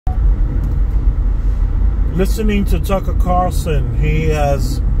listening to Tucker Carlson, he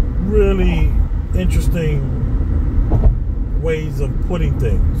has really interesting ways of putting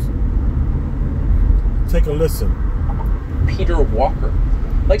things. Take a listen. Peter Walker.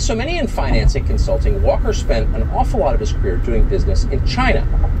 Like so many in finance and consulting, Walker spent an awful lot of his career doing business in China.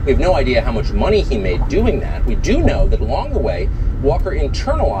 We have no idea how much money he made doing that. We do know that along the way, Walker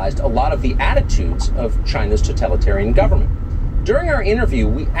internalized a lot of the attitudes of China's totalitarian government. During our interview,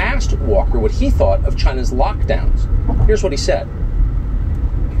 we asked Walker what he thought of China's lockdowns. Here's what he said.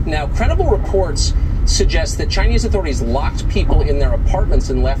 Now, credible reports suggest that Chinese authorities locked people in their apartments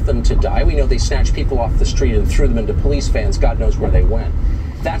and left them to die. We know they snatched people off the street and threw them into police vans. God knows where they went.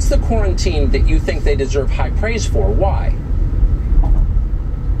 That's the quarantine that you think they deserve high praise for. Why?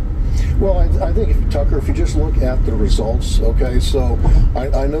 Well, I think, Tucker, if you just look at the results, okay, so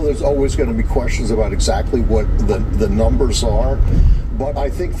I know there's always going to be questions about exactly what the numbers are, but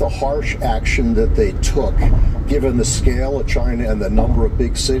I think the harsh action that they took, given the scale of China and the number of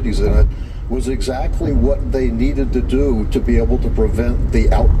big cities in it, was exactly what they needed to do to be able to prevent the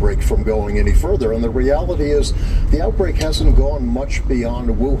outbreak from going any further. And the reality is the outbreak hasn't gone much beyond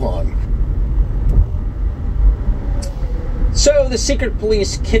Wuhan. So the secret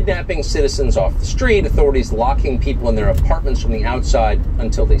police kidnapping citizens off the street, authorities locking people in their apartments from the outside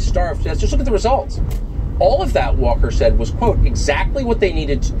until they starve to death. Just look at the results. All of that, Walker said, was, quote, exactly what they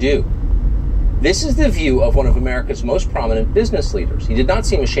needed to do. This is the view of one of America's most prominent business leaders. He did not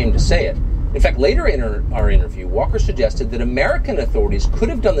seem ashamed to say it. In fact, later in our interview, Walker suggested that American authorities could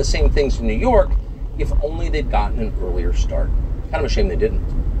have done the same things in New York if only they'd gotten an earlier start. Kind of a shame they didn't.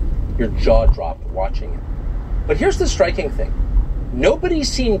 Your jaw dropped watching it. But here's the striking thing. Nobody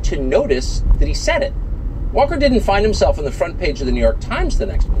seemed to notice that he said it. Walker didn't find himself on the front page of the New York Times the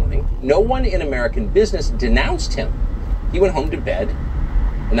next morning. No one in American business denounced him. He went home to bed,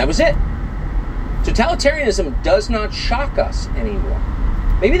 and that was it. Totalitarianism does not shock us anymore.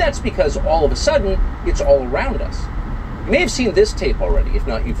 Maybe that's because all of a sudden, it's all around us. You may have seen this tape already. If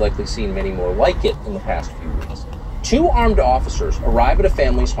not, you've likely seen many more like it in the past few weeks. 2 armed officers arrive at a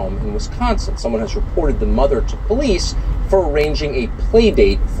family's home in Wisconsin. Someone has reported the mother to police for arranging a play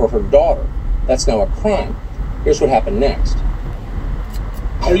date for her daughter. That's now a crime. Here's what happened next.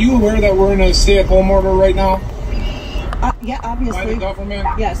 Are you aware that we're in a stay-at-home order right now? Yeah, obviously. By the government?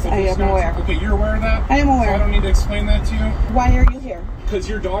 Yes, I am aware. Okay, you're aware of that? I am aware. So I don't need to explain that to you? Why are you here? Because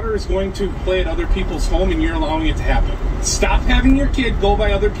your daughter is going to play at other people's home and you're allowing it to happen. Stop having your kid go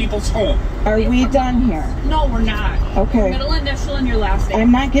by other people's home. Are we done here? No, we're not. Okay. Your middle initial and your last name.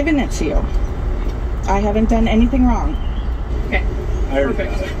 I'm not giving it to you. I haven't done anything wrong. Okay.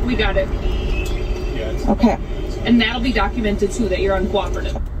 Perfect. We got it. Yes. Okay. And that'll be documented too, that you're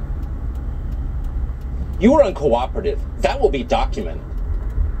uncooperative. You were uncooperative. That will be documented.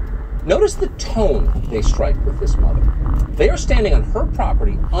 Notice the tone they strike with this mother. They are standing on her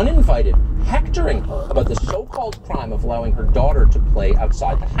property, uninvited, hectoring her about the so-called crime of allowing her daughter to play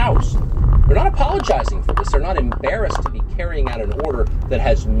outside the house. They're not apologizing for this. They're not embarrassed to be carrying out an order that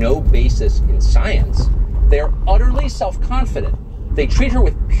has no basis in science. They are utterly self-confident. They treat her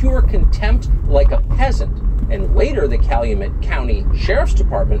with pure contempt like a peasant. And later, the Calumet County Sheriff's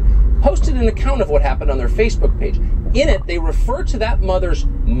Department posted an account of what happened on their Facebook page. In it, they refer to that mother's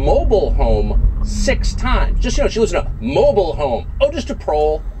mobile home 6 times. Just, she lives in a mobile home. Oh, just a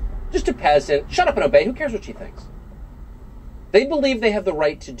prole, just a peasant. Shut up and obey. Who cares what she thinks? They believe they have the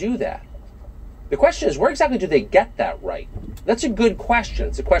right to do that. The question is, where exactly do they get that right? That's a good question.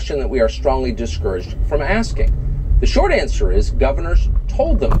 It's a question that we are strongly discouraged from asking. The short answer is governors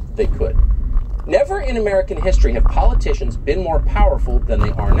told them they could. Never in American history have politicians been more powerful than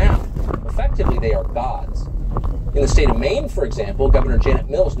they are now. Effectively, they are gods. In the state of Maine, for example, Governor Janet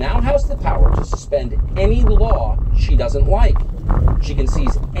Mills now has the power to suspend any law she doesn't like. She can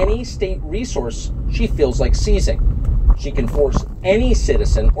seize any state resource she feels like seizing. She can force any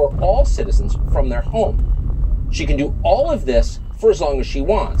citizen or all citizens from their home. She can do all of this for as long as she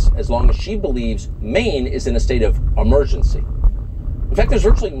wants, as long as she believes Maine is in a state of emergency. In fact, there's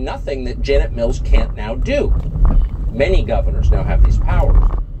virtually nothing that Janet Mills can't now do. Many governors now have these powers.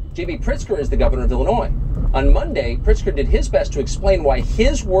 J.B. Pritzker is the governor of Illinois. On Monday, Pritzker did his best to explain why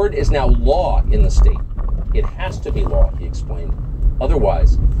his word is now law in the state. It has to be law, he explained.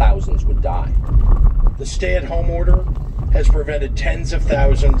 Otherwise, thousands would die. The stay-at-home order has prevented tens of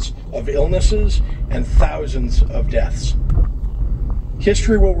thousands of illnesses and thousands of deaths.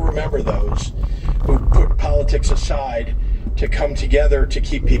 History will remember those who put politics aside to come together to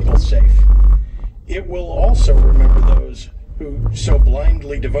keep people safe. It will also remember those who so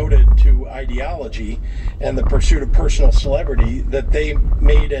blindly devoted to ideology and the pursuit of personal celebrity that they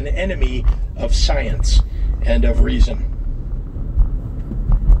made an enemy of science and of reason.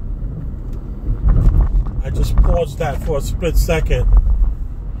 I just paused that for a split second.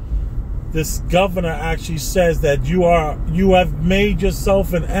 This governor actually says that you have made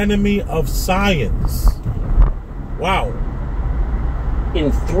yourself an enemy of science. Wow.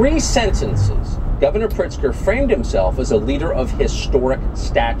 In 3 sentences, Governor Pritzker framed himself as a leader of historic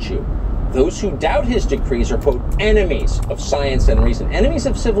stature. Those who doubt his decrees are, quote, enemies of science and reason, enemies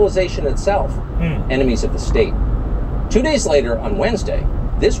of civilization itself, enemies of the state. 2 days later, on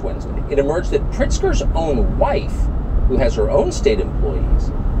this Wednesday, it emerged that Pritzker's own wife, who has her own state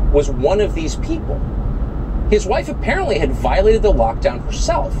employees, was one of these people. His wife apparently had violated the lockdown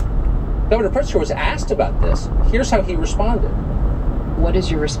herself. Governor Pritzker was asked about this. Here's how he responded. What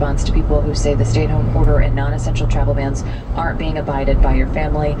is your response to people who say the stay-at-home order and non-essential travel bans aren't being abided by your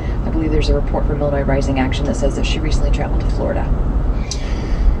family? I believe there's a report from Illinois Rising Action that says that she recently traveled to Florida.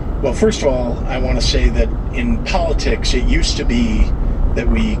 Well, first of all, I want to say that in politics, it used to be that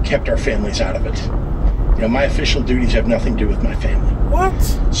we kept our families out of it. You know, my official duties have nothing to do with my family. What?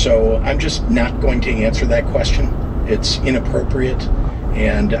 So I'm just not going to answer that question. It's inappropriate,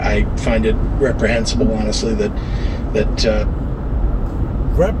 and I find it reprehensible, honestly, that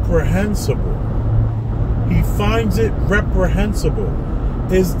reprehensible. He finds it reprehensible.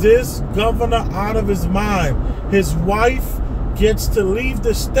 Is this governor out of his mind? His wife gets to leave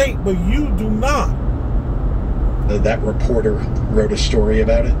the state, but you do not. That reporter wrote a story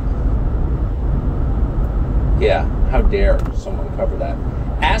about it. Yeah, how dare someone cover that?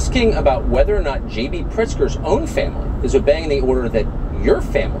 Asking about whether or not J.B. Pritzker's own family is obeying the order that your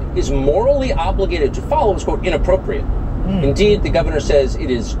family is morally obligated to follow is, quote, inappropriate. Indeed, the governor says it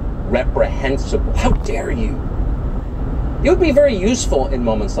is reprehensible. How dare you? It would be very useful in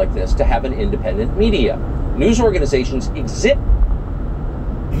moments like this to have an independent media. News organizations exist.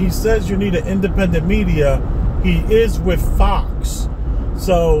 He says you need an independent media. He is with Fox.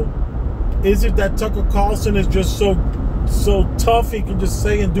 So is it that Tucker Carlson is just so tough he can just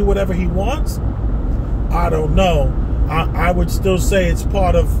say and do whatever he wants? I don't know. I would still say it's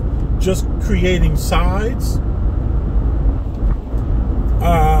part of just creating sides.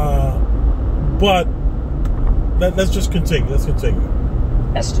 But let's just continue. Let's continue.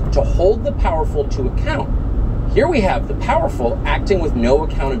 To hold the powerful to account. Here we have the powerful acting with no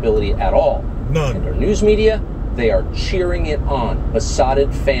accountability at all. None. And our news media, they are cheering it on. Besotted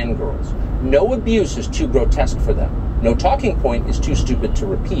fangirls. No abuse is too grotesque for them. No talking point is too stupid to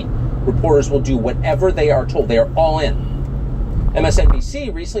repeat. Reporters will do whatever they are told. They are all in.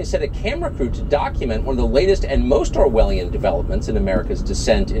 MSNBC recently sent a camera crew to document one of the latest and most Orwellian developments in America's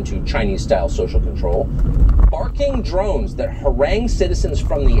descent into Chinese-style social control. Barking drones that harangue citizens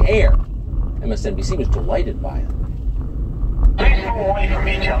from the air. MSNBC was delighted by it. Please move away from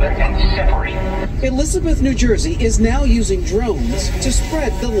each other and separate. Elizabeth, New Jersey is now using drones to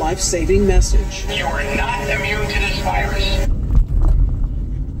spread the life-saving message. You are not immune to this virus.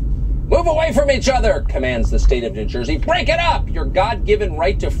 Move away from each other, commands the state of New Jersey. Break it up! Your God-given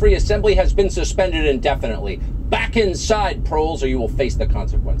right to free assembly has been suspended indefinitely. Back inside, proles, or you will face the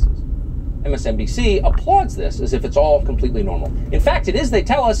consequences. MSNBC applauds this as if it's all completely normal. In fact, it is, they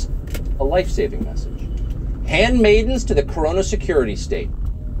tell us, a life-saving message. Handmaidens to the corona security state.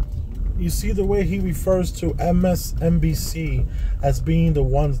 You see the way he refers to MSNBC as being the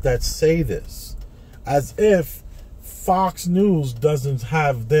ones that say this. As if Fox News doesn't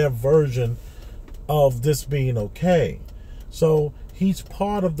have their version of this being okay. So he's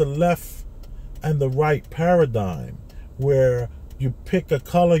part of the left and the right paradigm where you pick a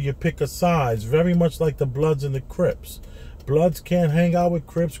color, you pick a size, very much like the Bloods and the Crips. Bloods can't hang out with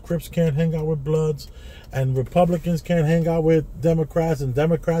Crips, Crips can't hang out with Bloods, and Republicans can't hang out with Democrats, and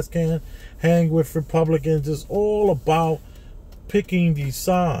Democrats can't hang with Republicans. It's all about picking these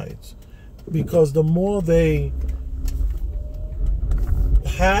sides, because the more they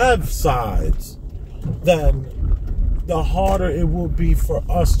have sides, then the harder it will be for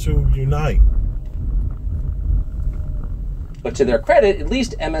us to unite. But to their credit, at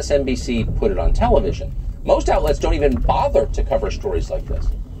least MSNBC put it on television. Most outlets don't even bother to cover stories like this.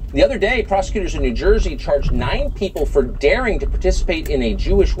 The other day, prosecutors in New Jersey charged 9 people for daring to participate in a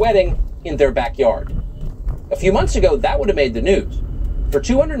Jewish wedding in their backyard. A few months ago, that would have made the news. For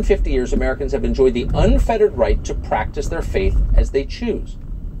 250 years, Americans have enjoyed the unfettered right to practice their faith as they choose.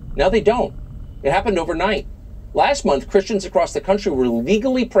 Now they don't. It happened overnight. Last month, Christians across the country were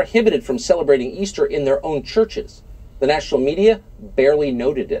legally prohibited from celebrating Easter in their own churches. The national media barely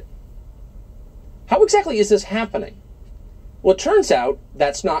noted it. How exactly is this happening? Well, it turns out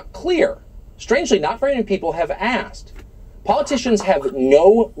that's not clear. Strangely, not very many people have asked. Politicians have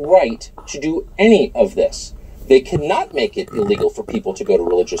no right to do any of this. They cannot make it illegal for people to go to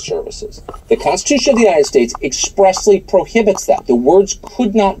religious services. The Constitution of the United States expressly prohibits that. The words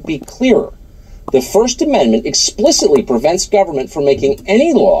could not be clearer. The First Amendment explicitly prevents government from making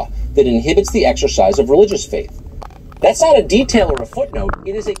any law that inhibits the exercise of religious faith. That's not a detail or a footnote.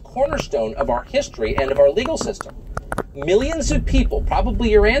 It is a cornerstone of our history and of our legal system. Millions of people,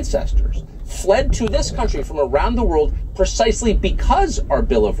 probably your ancestors, fled to this country from around the world precisely because our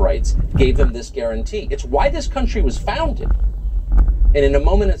Bill of Rights gave them this guarantee. It's why this country was founded. And in a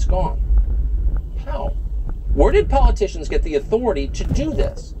moment, it's gone. How? Where did politicians get the authority to do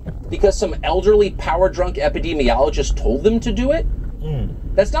this? Because some elderly, power-drunk epidemiologist told them to do it?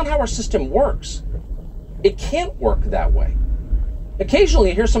 That's not how our system works. It can't work that way. Occasionally,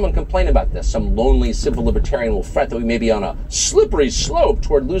 you hear someone complain about this. Some lonely civil libertarian will fret that we may be on a slippery slope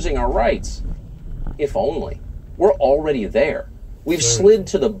toward losing our rights. If only. We're already there. We've slid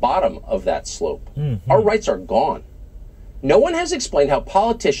to the bottom of that slope. Our rights are gone. No one has explained how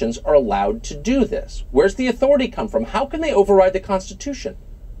politicians are allowed to do this. Where's the authority come from? How can they override the Constitution?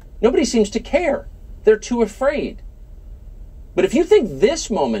 Nobody seems to care. They're too afraid. But if you think this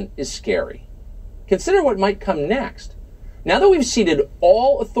moment is scary, consider what might come next. Now that we've ceded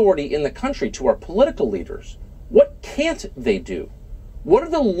all authority in the country to our political leaders, what can't they do? What are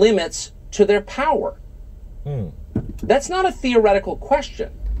the limits to their power? That's not a theoretical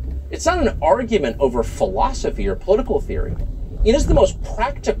question. It's not an argument over philosophy or political theory. It is the most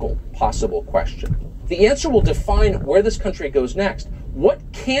practical possible question. The answer will define where this country goes next. What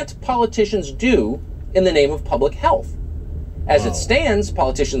can't politicians do in the name of public health? As it stands,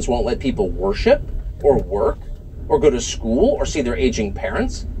 politicians won't let people worship or work or go to school or see their aging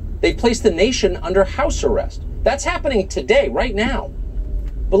parents. They place the nation under house arrest. That's happening today, right now.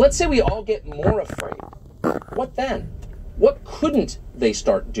 But let's say we all get more afraid. What then? What couldn't they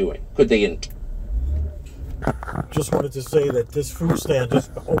start doing? Could they... Just wanted to say that this food stand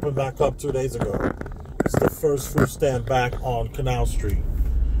just opened back up 2 days ago. It's the first food stand back on Canal Street.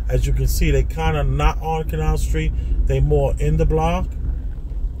 As you can see, they kind of not on Canal Street. They more in the block.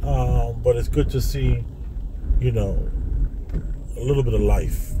 But it's good to see, you know, a little bit of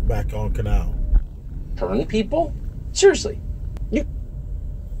life back on Canal. Turn people? Seriously. You...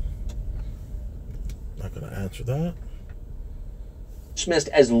 Not going to answer that. Dismissed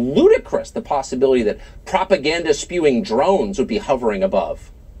as ludicrous the possibility that propaganda-spewing drones would be hovering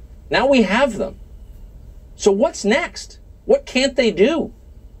above. Now we have them. So what's next? What can't they do?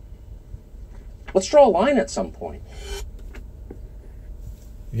 Let's draw a line at some point.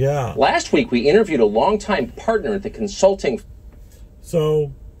 Yeah. Last week, we interviewed a longtime partner at the consulting...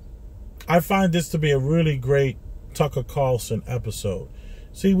 So, I find this to be a really great Tucker Carlson episode.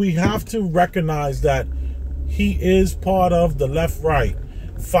 See, we have to recognize that he is part of the left-right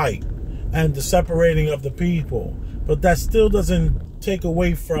fight and the separating of the people. But that still doesn't take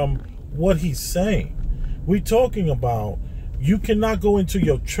away from what he's saying. We're talking about you cannot go into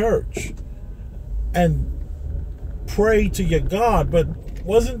your church and pray to your God, but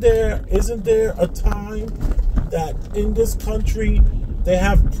isn't there a time that in this country they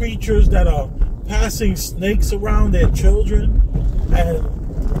have preachers that are passing snakes around their children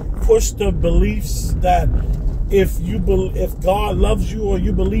and push the beliefs that if God loves you or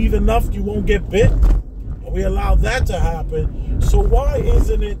you believe enough, you won't get bit? And we allow that to happen. So why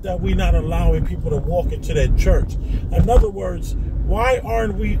isn't it that we're not allowing people to walk into their church? In other words, why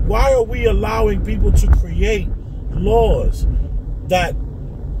are we allowing people to create laws that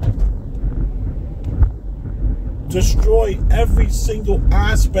destroy every single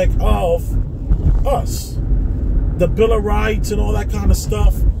aspect of us? The Bill of Rights and all that kind of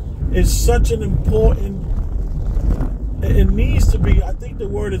stuff is such an important... It needs to be, I think the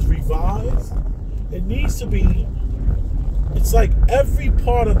word is revised. It needs to be... It's like every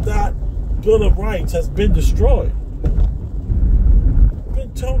part of that Bill of Rights has been destroyed.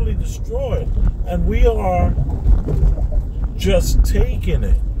 Been totally destroyed. And we are just taking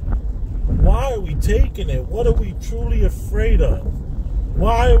it. Why are we taking it? What are we truly afraid of?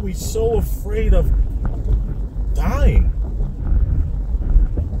 Why are we so afraid of dying?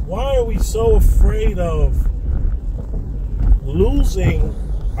 Why are we so afraid of losing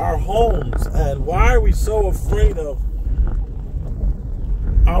our homes? And why are we so afraid of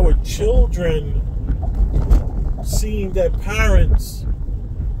our children seeing their parents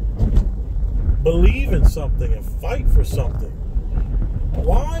believe in something and fight for something?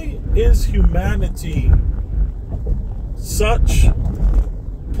 Why is humanity such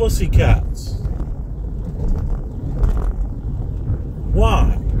pussycats?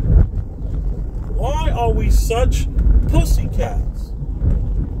 Why? Why are we such pussycats.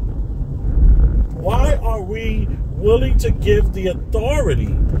 Why are we willing to give the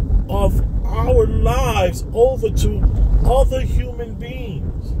authority of our lives over to other human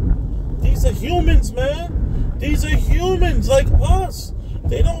beings? These are humans, man. These are humans like us.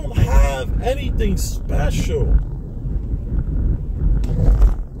 They don't have anything special.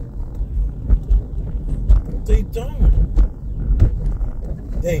 They don't.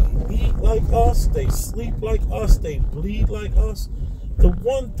 They eat like us. They sleep like us. They bleed like us. The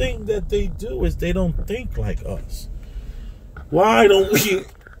one thing that they do is they don't think like us. Why don't we,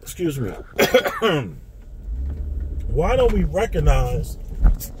 excuse me, why don't we recognize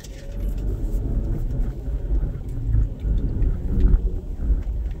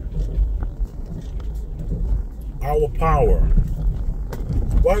our power?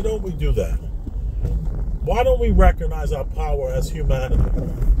 Why don't we do that? Why don't we recognize our power as humanity,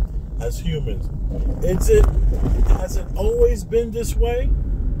 as humans? Has it always been this way?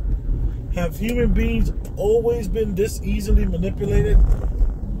 Have human beings always been this easily manipulated?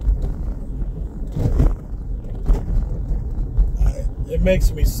 It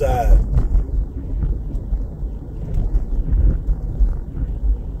makes me sad.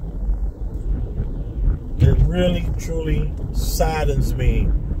 It really, truly saddens me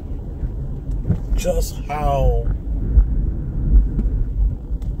just how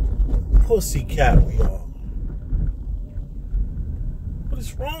pussycat we are. What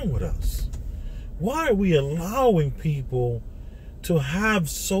is wrong with us? Why are we allowing people to have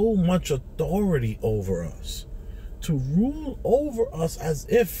so much authority over us, to rule over us as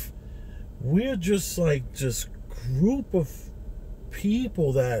if we're just like this group of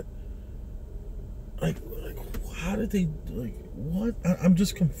people that like how did they, like, what? I'm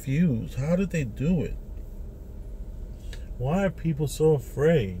just confused. How did they do it? Why are people so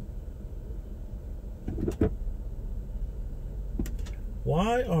afraid?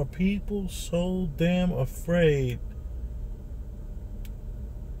 Why are people so damn afraid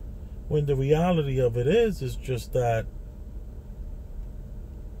when the reality of it is just that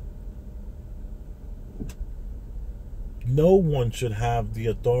no one should have the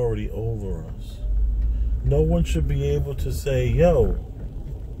authority over us. No one should be able to say, yo,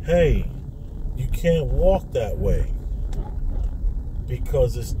 hey, you can't walk that way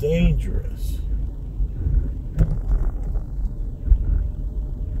because it's dangerous.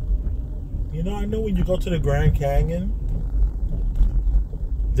 You know, I know when you go to the Grand Canyon,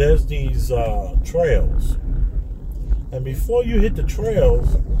 there's these trails. And before you hit the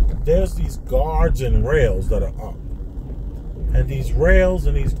trails, there's these guards and rails that are up. And these rails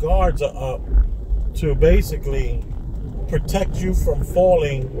and these guards are up to basically protect you from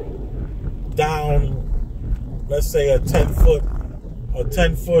falling down, let's say a 10-foot or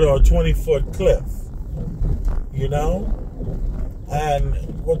 20-foot cliff, you know? And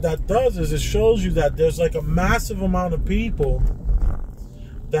what that does is it shows you that there's like a massive amount of people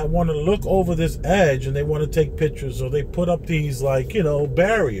that want to look over this edge and they want to take pictures, or they put up these, like, you know,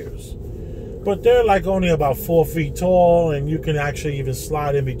 barriers. But they're like only about 4 feet tall, and you can actually even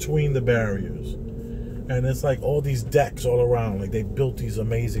slide in between the barriers. And it's like all these decks all around. Like, they built these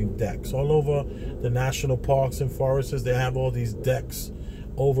amazing decks all over the national parks and forests. They have all these decks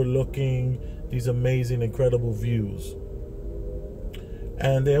overlooking these amazing, incredible views.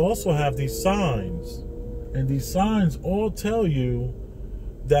 And they also have these signs. And these signs all tell you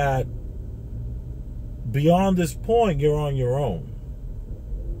that beyond this point, you're on your own.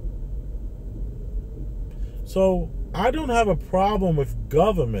 So I don't have a problem with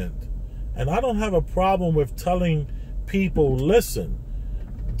government. And I don't have a problem with telling people, listen,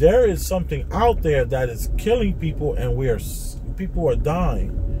 there is something out there that is killing people, and people are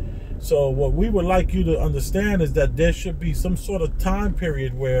dying. So what we would like you to understand is that there should be some sort of time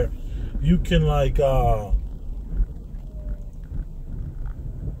period where you can, like,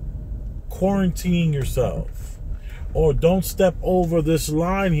 quarantine yourself, or don't step over this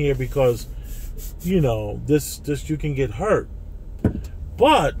line here because, you know, this you can get hurt.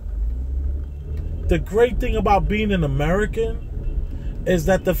 But the great thing about being an American is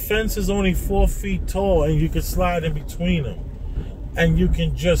that the fence is only 4 feet tall, and you can slide in between them, and you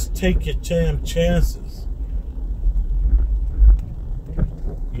can just take your damn chances,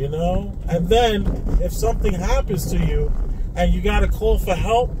 you know? And then if something happens to you and you got to call for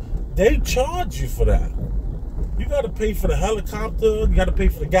help, they charge you for that. You got to pay for the helicopter, you got to pay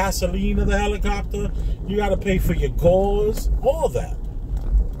for the gasoline of the helicopter, you got to pay for your gauze, all that.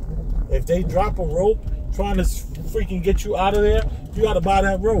 If they drop a rope trying to freaking get you out of there, you got to buy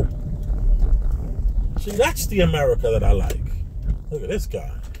that rope. See, that's the America that I like. Look at this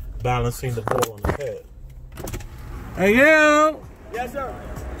guy balancing the ball on his head. Hey, yeah. Yes, sir.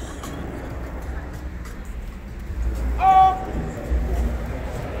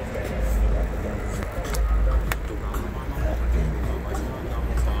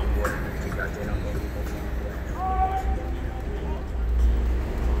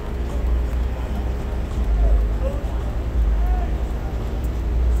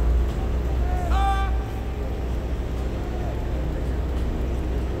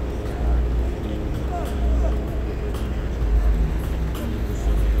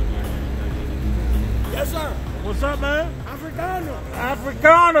 Yes, sir. What's up, man? Africano.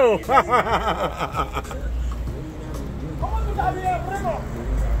 Africano. ¿Cómo tú estás bien, primo?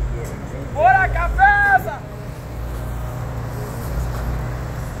 ¡Hora café!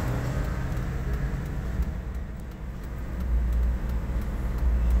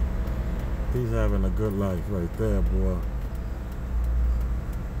 He's having a good life right there, boy.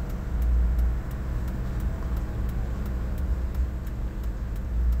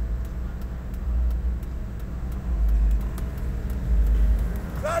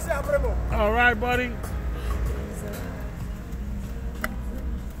 Gracias, primo. All right, buddy.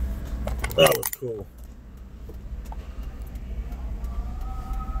 That was cool.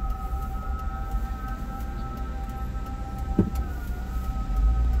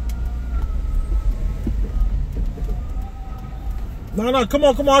 No, come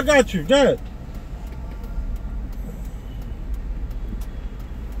on, I got you. Get it.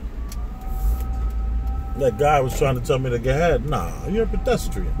 That guy was trying to tell me to go ahead. Nah, you're a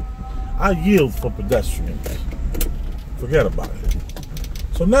pedestrian. I yield for pedestrians. Forget about it.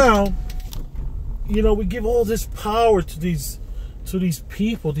 So now, you know, we give all this power to these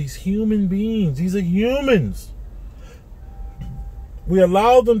people, these human beings. These are humans. We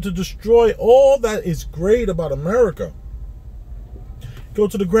allow them to destroy all that is great about America. Go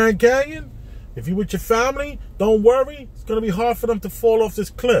to the Grand Canyon. If you're with your family, don't worry. It's going to be hard for them to fall off this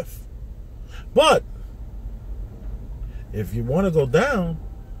cliff. But if you want to go down,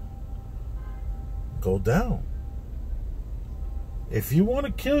 go down. If you want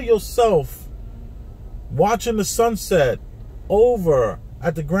to kill yourself watching the sunset over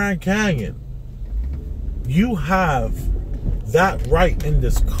at the Grand Canyon, you have that right in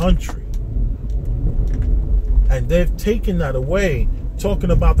this country. And they've taken that away,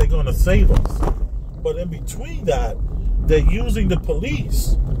 talking about they're going to save us. But in between that, they're using the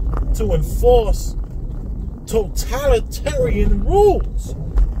police to enforce totalitarian rules.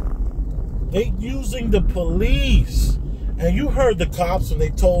 They're using the police. And you heard the cops when they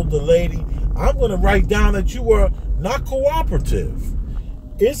told the lady, I'm going to write down that you were not cooperative.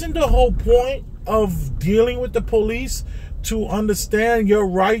 Isn't the whole point of dealing with the police to understand your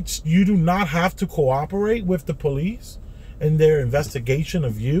rights? You do not have to cooperate with the police in their investigation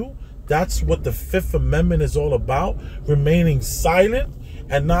of you. That's what the Fifth Amendment is all about. Remaining silent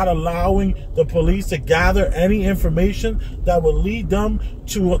and not allowing the police to gather any information that will lead them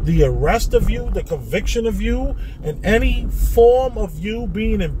to the arrest of you, the conviction of you, and any form of you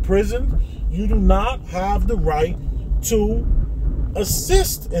being imprisoned. You do not have the right to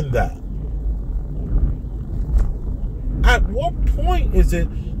assist in that. At what point is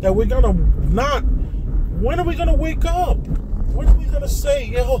it that we're gonna not? When are we gonna wake up? When are we gonna say,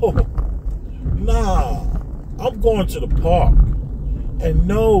 yo, nah, I'm going to the park? And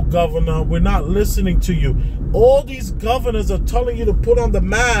no, governor, we're not listening to you. All these governors are telling you to put on the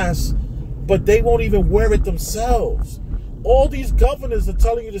mask, but they won't even wear it themselves. All these governors are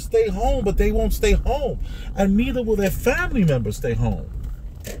telling you to stay home, but they won't stay home. And neither will their family members stay home.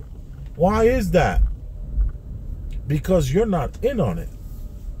 Why is that? Because you're not in on it.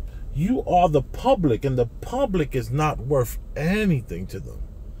 You are the public, and the public is not worth anything to them.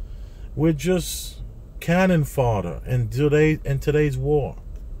 We're just cannon fodder in today's war.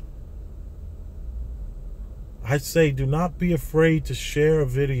 I say, do not be afraid to share a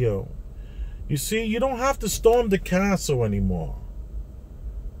video. You see, you don't have to storm the castle anymore.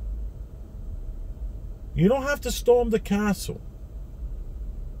 You don't have to storm the castle.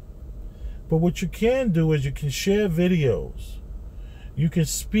 But what you can do is you can share videos. You can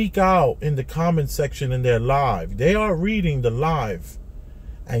speak out in the comment section in their live. They are reading the live.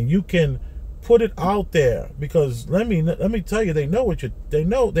 And you can put it out there, because let me tell you,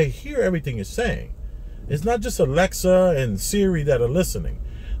 they hear everything you're saying. It's not just Alexa and Siri that are listening.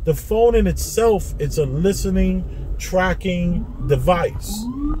 The phone in itself is a listening, tracking device.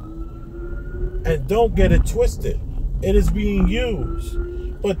 And don't get it twisted. It is being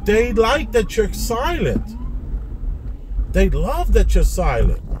used. But they like that you're silent. They love that you're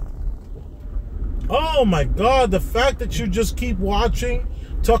silent. Oh my God, the fact that you just keep watching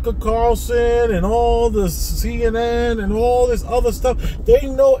Tucker Carlson and all the CNN and all this other stuff. They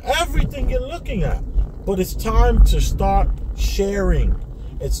know everything you're looking at. But it's time to start sharing.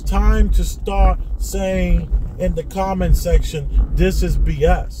 It's time to start saying in the comment section, this is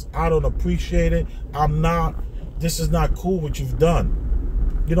BS. I don't appreciate it. This is not cool what you've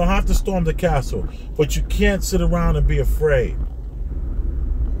done. You don't have to storm the castle, but you can't sit around and be afraid.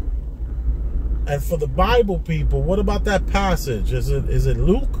 And for the Bible people, what about that passage? Is it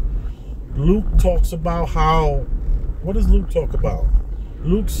Luke? Luke talks about how, what does Luke talk about?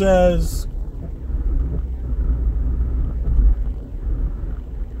 Luke says,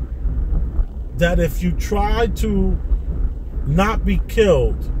 that if you try to not be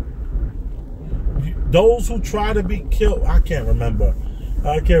killed, those who try to be killed, I can't remember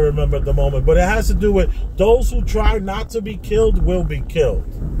at the moment, but it has to do with those who try not to be killed will be killed.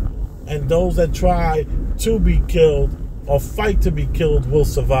 And those that try to be killed or fight to be killed will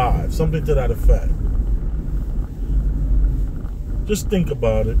survive. Something to that effect. Just think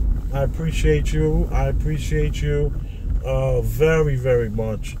about it. I appreciate you. I appreciate you very, very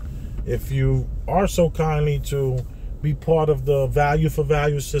much. If you are so kindly to be part of the value for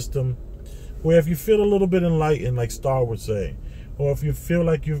value system, where if you feel a little bit enlightened, like Star would say, or if you feel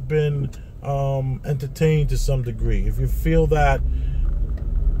like you've been entertained to some degree, if you feel that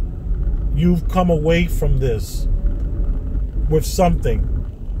you've come away from this with something,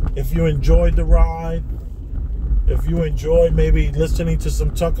 if you enjoyed the ride, if you enjoyed maybe listening to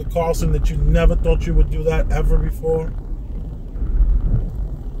some Tucker Carlson that you never thought you would do that ever before,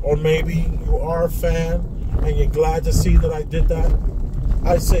 or maybe you are a fan and you're glad to see that I did that,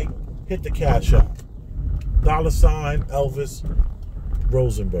 I say hit the Cash App. $ Elvis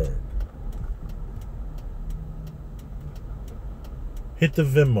Rosenberg. Hit the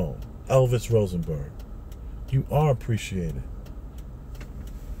Venmo, Elvis Rosenberg. You are appreciated.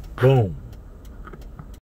 Boom.